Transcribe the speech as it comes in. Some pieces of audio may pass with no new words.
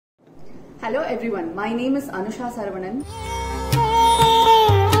Hello everyone, my name is Anusha Saravanan.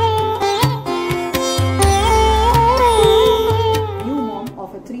 New mom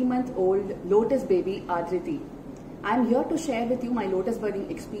of a 3-month-old Lotus baby Adriti. I am here to share with you my Lotus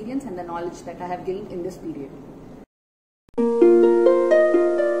birthing experience and the knowledge that I have gained in this period.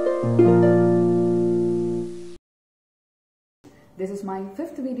 This is my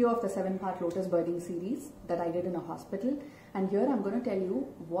 5th video of the 7-part Lotus birthing series that I did in a hospital, and here I'm going to tell you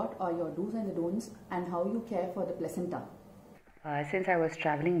what are your do's and the don'ts and how you care for the placenta. Since I was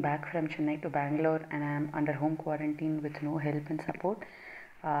traveling back from Chennai to Bangalore and I am under home quarantine with no help and support,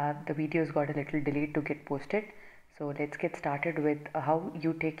 the videos got a little delayed to get posted. So let's get started with how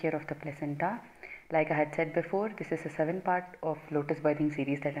you take care of the placenta. Like I had said before, this is a 7-part of Lotus birthing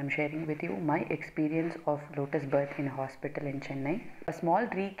series that I'm sharing with you, my experience of Lotus birth in a hospital in Chennai. A small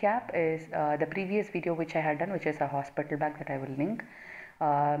recap is the previous video which I had done, which is a hospital bag that I will link.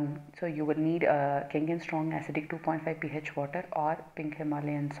 So you will need a Kangen strong acidic 2.5 pH water or pink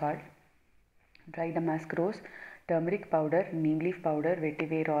Himalayan salt, dry damask rose, turmeric powder, neem leaf powder,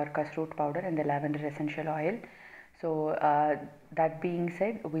 vetiver or kasroot powder, and the lavender essential oil. So that being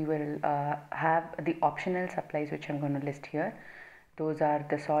said, we will have the optional supplies which I'm going to list here. Those are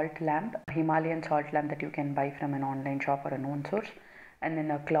the salt lamp, Himalayan salt lamp that you can buy from an online shop or a known source, and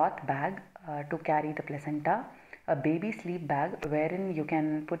then a cloth bag to carry the placenta, a baby sleep bag wherein you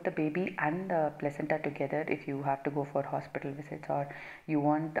can put the baby and the placenta together if you have to go for hospital visits or you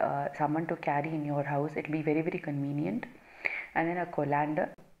want someone to carry in your house. It will be very convenient. And then a colander,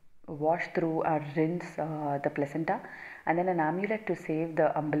 wash through or rinse the placenta, and then an amulet to save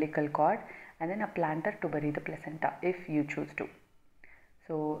the umbilical cord, and then a planter to bury the placenta if you choose to.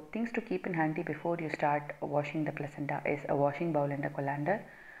 So things to keep in handy before you start washing the placenta is a washing bowl and a colander,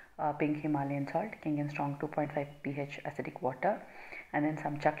 pink Himalayan salt, Kangen strong 2.5 pH acidic water, and then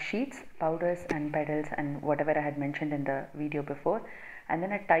some chuck sheets, powders and pedals and whatever I had mentioned in the video before, and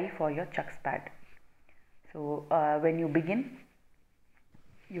then a tie for your chucks pad. So when you begin,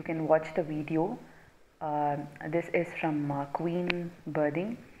 you can watch the video. This is from Queen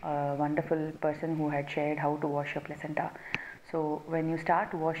Birthing, a wonderful person who had shared how to wash your placenta. So when you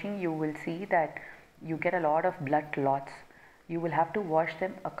start washing, you will see that you get a lot of blood clots. You will have to wash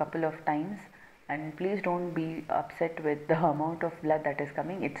them a couple of times, and please don't be upset with the amount of blood that is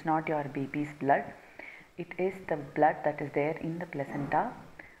coming. It's not your baby's blood. It is the blood that is there in the placenta.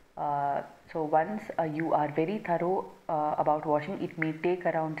 So once you are very thorough about washing, it may take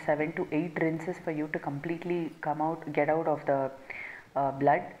around 7 to 8 rinses for you to completely get out of the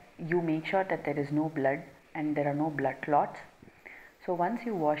blood. You make sure that there is no blood and there are no blood clots. So once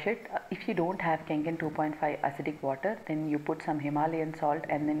you wash it, if you don't have Kangen 2.5 acidic water, then you put some Himalayan salt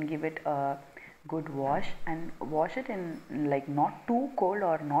and then give it a good wash, and wash it in like not too cold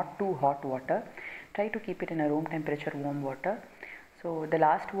or not too hot water. Try to keep it in a room temperature warm water. So the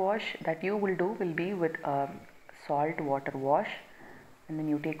last wash that you will do will be with a salt water wash, and then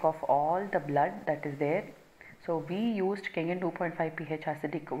you take off all the blood that is there. So we used Kangen 2.5 pH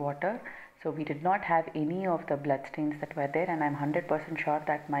acidic water, so we did not have any of the blood stains that were there, and I'm 100% sure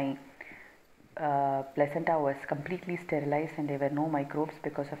that my placenta was completely sterilized and there were no microbes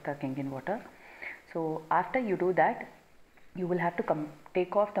because of the Kangen water. So after you do that, you will have to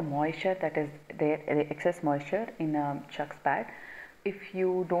take off the moisture that is there, the excess moisture in a chucks pad. If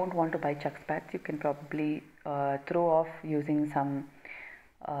you don't want to buy chucks pads, you can probably throw off using some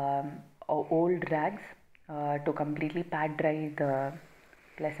old rags to completely pad dry the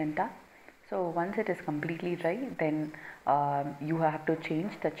placenta. So once it is completely dry, then you have to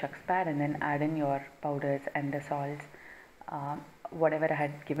change the chucks pad and then add in your powders and the salts, whatever I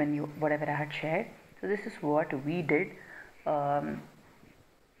had given you, whatever I had shared. So this is what we did.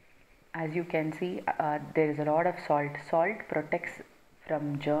 As you can see, there is a lot of salt. Salt protects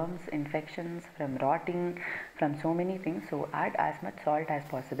from germs, infections, from rotting, from so many things. So add as much salt as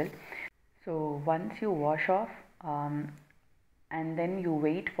possible. So once you wash off and then you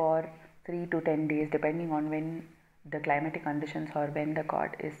wait for 3 to 10 days depending on when the climatic conditions or when the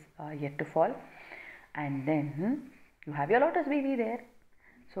cord is yet to fall, and then you have your Lotus baby there.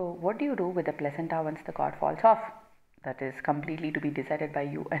 So what do you do with the placenta once the cord falls off? That is completely to be decided by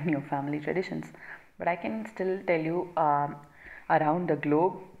you and your family traditions. But I can still tell you around the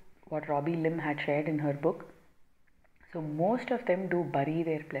globe what Robbie Lim had shared in her book. So most of them do bury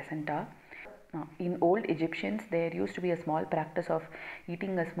their placenta. In old Egyptians, there used to be a small practice of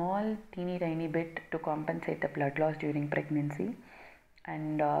eating a small teeny tiny bit to compensate the blood loss during pregnancy.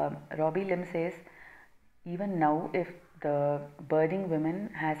 And Robbie Lim says even now, if the birthing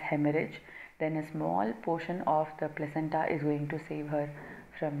woman has hemorrhage, then a small portion of the placenta is going to save her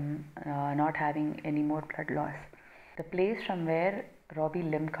from not having any more blood loss. The place from where Robbie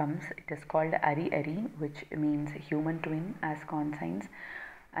limb comes, it is called Ari Ari, which means human twin as conscience,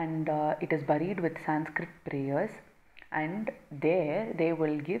 and it is buried with Sanskrit prayers, and there they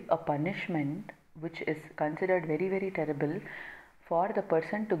will give a punishment which is considered very, very terrible for the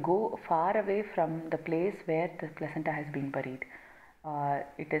person to go far away from the place where the placenta has been buried.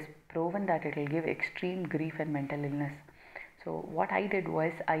 It is proven that it will give extreme grief and mental illness. So what I did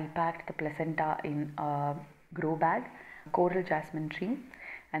was I packed the placenta in a grow bag, coral jasmine tree,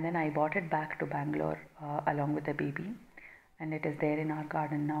 and then I brought it back to Bangalore along with the baby, and it is there in our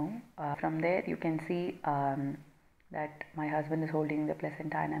garden now. From there you can see that my husband is holding the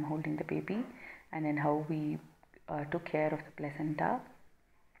placenta and I'm holding the baby, and then how we took care of the placenta,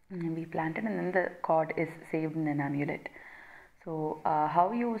 and we planted, and then the cord is saved in an amulet. So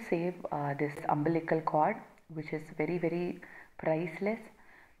how you save this umbilical cord, which is very, very priceless.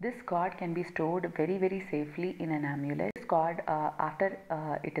 This cord can be stored very, very safely in an amulet. This cord, after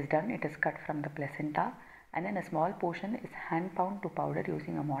it is done, it is cut from the placenta, and then a small portion is hand pound to powder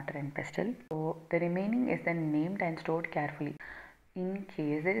using a mortar and pestle. So the remaining is then named and stored carefully. In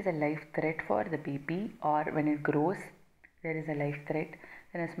case there is a life threat for the baby, or when it grows there is a life threat,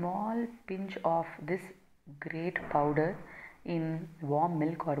 then a small pinch of this great powder in warm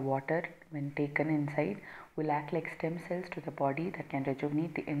milk or water, when taken inside, will act like stem cells to the body that can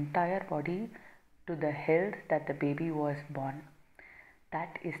rejuvenate the entire body to the health that the baby was born.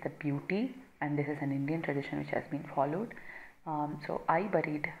 That is the beauty, and this is an Indian tradition which has been followed. So I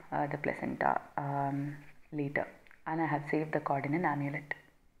buried the placenta later, and I have saved the cord in an amulet.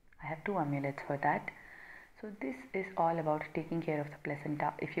 I have 2 amulets for that. So this is all about taking care of the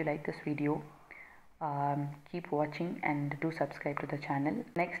placenta. If you like this video, keep watching and do subscribe to the channel.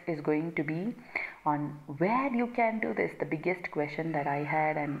 Next is going to be on where you can do this, the biggest question that I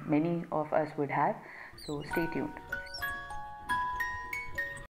had and many of us would have. So stay tuned.